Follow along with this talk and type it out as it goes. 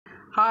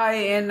Hi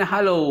and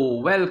hello,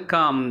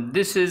 welcome.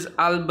 This is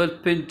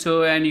Albert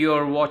Pinto and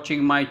you're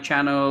watching my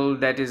channel,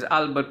 that is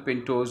Albert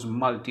Pinto's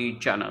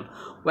multi-channel.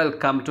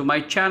 Welcome to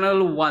my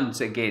channel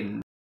once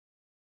again.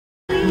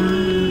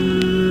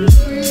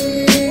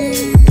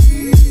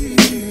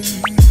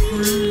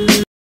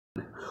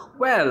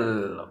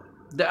 Well,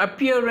 the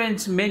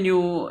appearance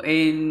menu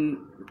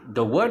in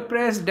the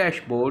WordPress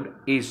dashboard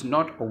is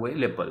not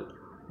available.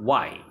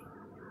 Why?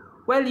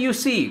 Well, you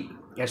see,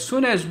 as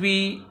soon as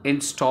we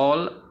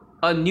install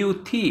a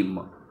new theme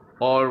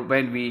or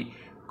when we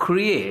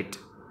create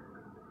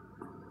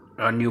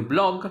a new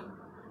blog,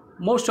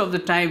 most of the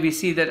time we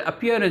see that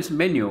appearance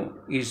menu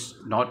is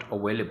not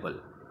available.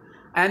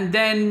 And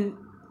then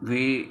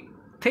we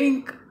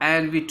think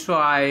and we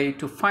try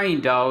to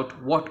find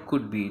out what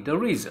could be the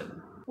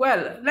reason.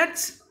 Well,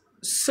 let's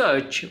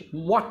search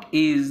what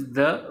is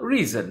the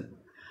reason.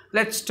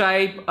 Let's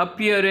type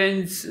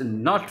appearance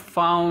not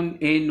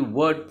found in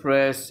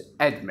WordPress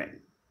admin.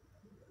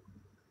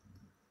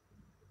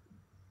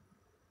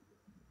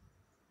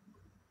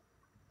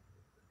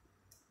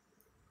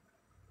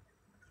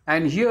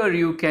 And here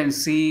you can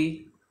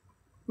see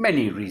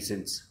many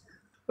reasons.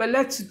 Well,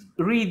 let's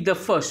read the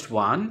first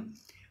one,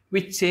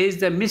 which says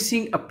the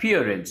missing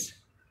appearance.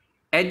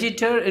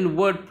 Editor in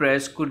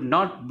WordPress could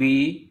not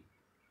be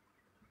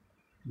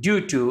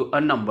due to a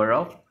number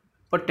of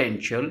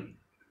potential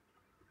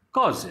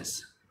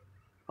causes.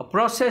 A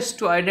process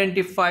to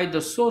identify the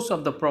source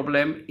of the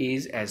problem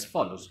is as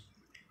follows.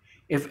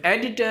 If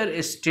editor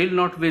is still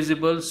not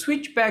visible,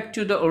 switch back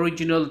to the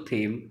original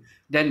theme,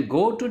 then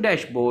go to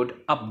dashboard,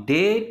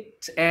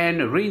 update and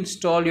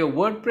reinstall your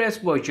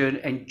WordPress version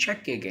and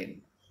check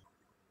again.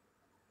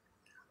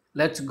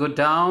 Let's go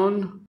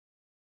down.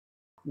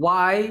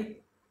 Why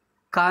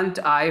can't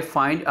I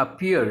find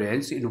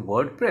appearance in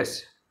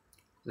WordPress?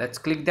 Let's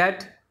click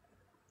that.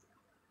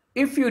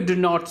 If you do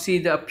not see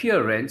the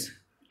appearance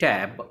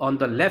tab on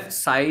the left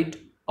side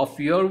of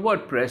your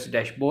WordPress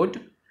dashboard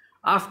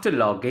after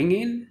logging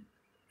in,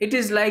 it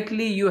is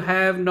likely you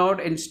have not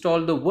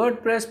installed the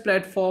WordPress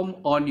platform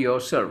on your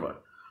server.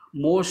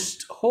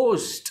 Most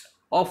hosts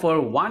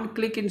offer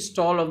one-click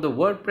install of the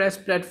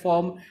WordPress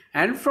platform,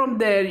 and from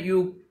there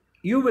you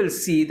will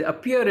see the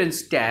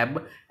appearance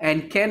tab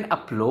and can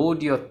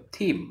upload your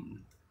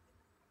theme.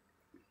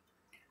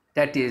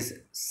 That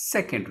is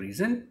second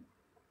reason.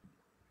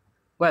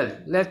 Well,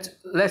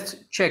 let's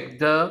check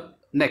the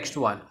next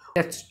one.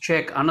 Let's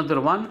check another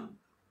one.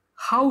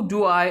 How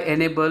do I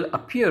enable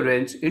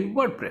appearance in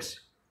WordPress?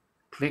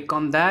 Click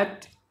on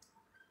that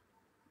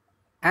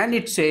and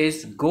it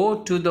says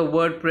go to the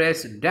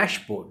WordPress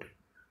dashboard.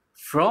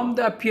 From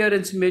the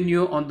appearance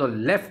menu on the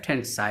left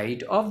hand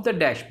side of the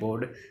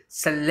dashboard,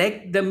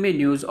 select the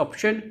menus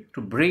option to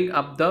bring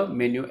up the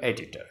menu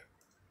editor.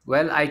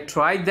 Well, I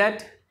tried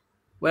that.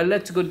 Well,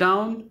 let's go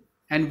down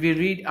and we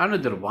read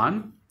another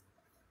one.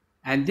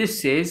 And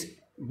this says,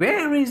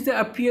 where is the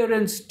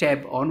appearance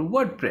tab on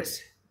WordPress?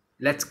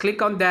 Let's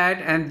click on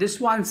that and this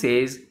one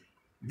says,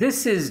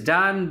 this is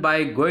done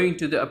by going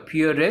to the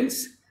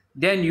appearance.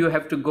 Then you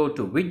have to go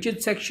to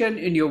widget section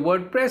in your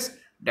WordPress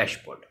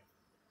dashboard.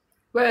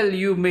 Well,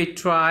 you may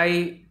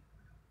try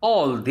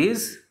all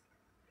these,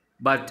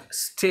 but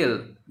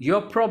still your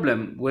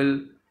problem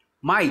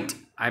might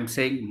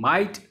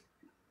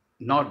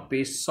not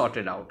be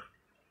sorted out.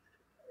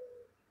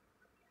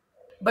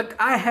 But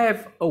I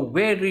have a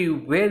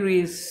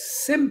very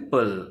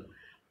simple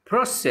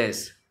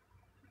process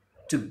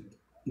to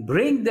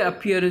bring the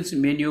appearance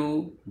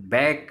menu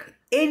back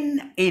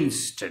in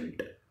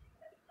instant.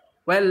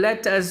 Well,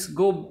 let us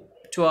go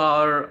to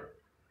our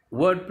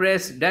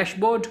WordPress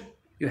dashboard.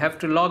 You have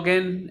to log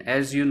in,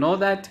 as you know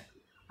that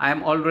I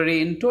am already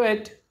into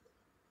it.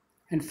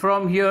 And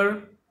from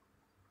here,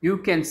 you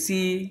can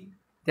see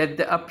that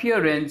the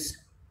appearance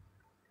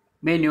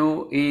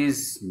menu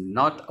is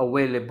not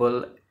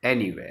available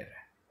anywhere.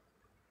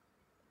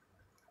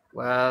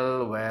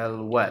 Well,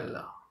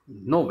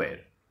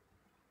 nowhere.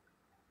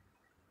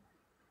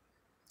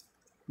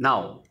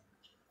 Now,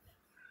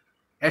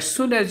 as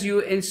soon as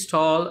you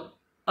install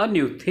a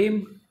new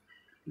theme,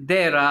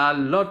 there are a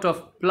lot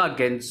of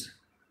plugins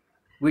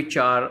which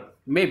are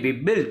maybe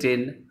built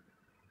in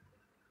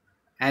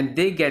and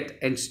they get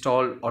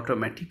installed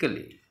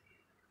automatically.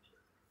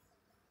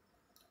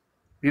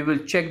 We will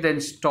check the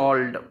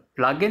installed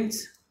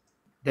plugins.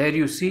 There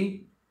you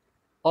see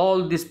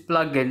all these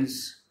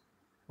plugins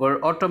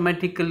were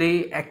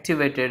automatically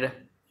activated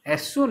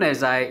as soon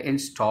as I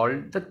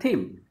installed the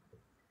theme.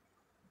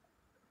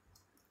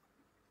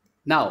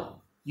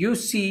 Now you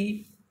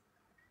see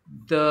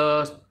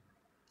the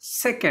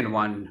second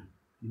one,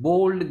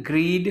 bold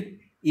grid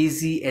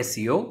easy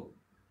SEO,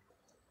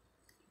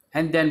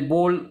 and then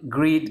bold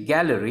grid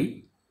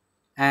gallery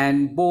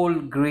and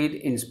bold grid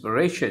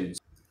inspirations.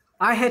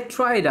 I had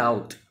tried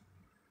out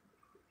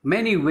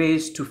many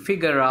ways to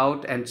figure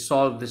out and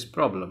solve this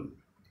problem.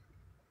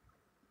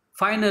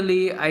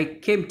 Finally, I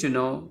came to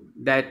know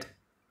that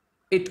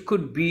it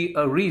could be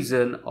a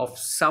reason of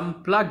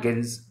some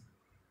plugins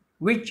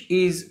which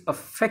is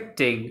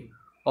affecting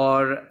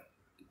or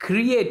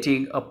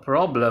creating a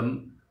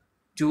problem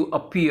to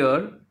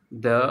appear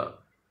the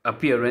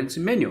appearance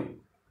menu.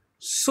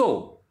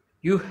 So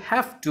you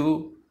have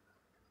to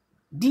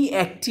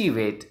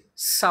deactivate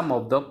some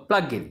of the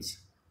plugins.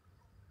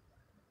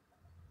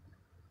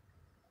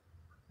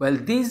 Well,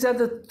 these are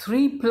the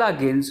 3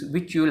 plugins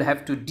which you will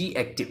have to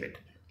deactivate.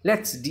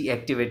 Let's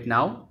deactivate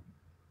now.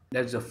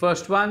 That's the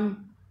first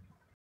one.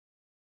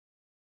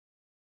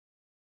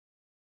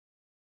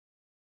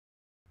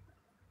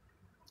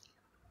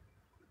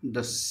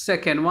 The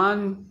second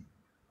one.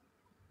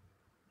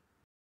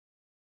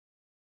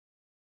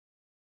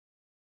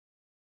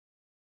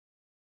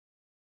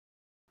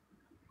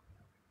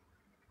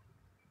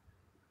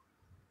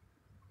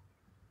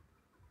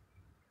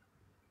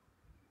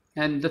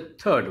 And the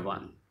third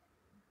one.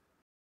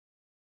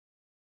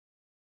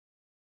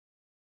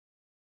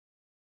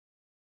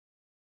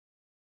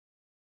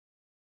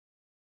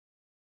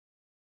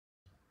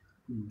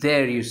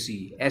 There you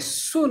see, as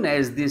soon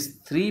as these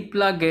 3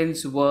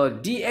 plugins were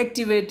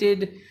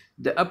deactivated,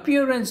 the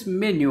appearance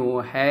menu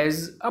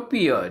has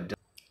appeared.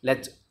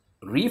 Let's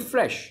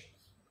refresh.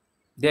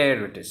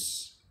 There it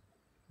is,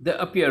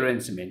 the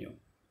appearance menu.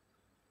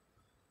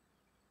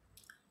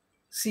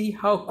 See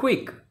how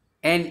quick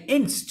and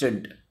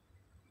instant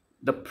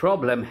the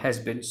problem has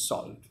been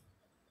solved.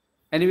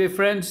 Anyway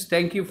friends,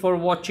 thank you for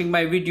watching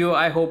my video.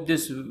 I hope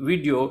this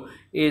video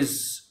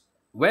is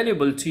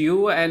valuable to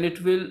you and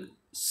it will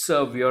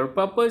serve your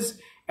purpose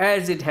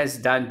as it has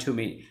done to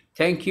me.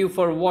 Thank you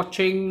for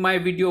watching my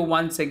video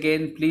once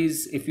again.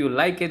 Please, if you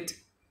like it,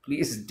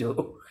 please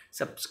do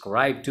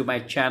subscribe to my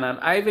channel.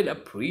 I will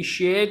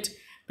appreciate,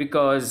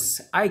 because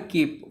I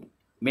keep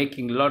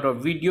making a lot of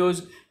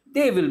videos.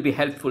 They will be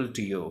helpful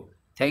to you.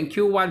 Thank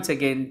you once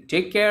again.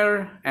 Take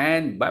care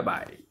and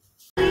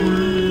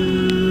bye-bye.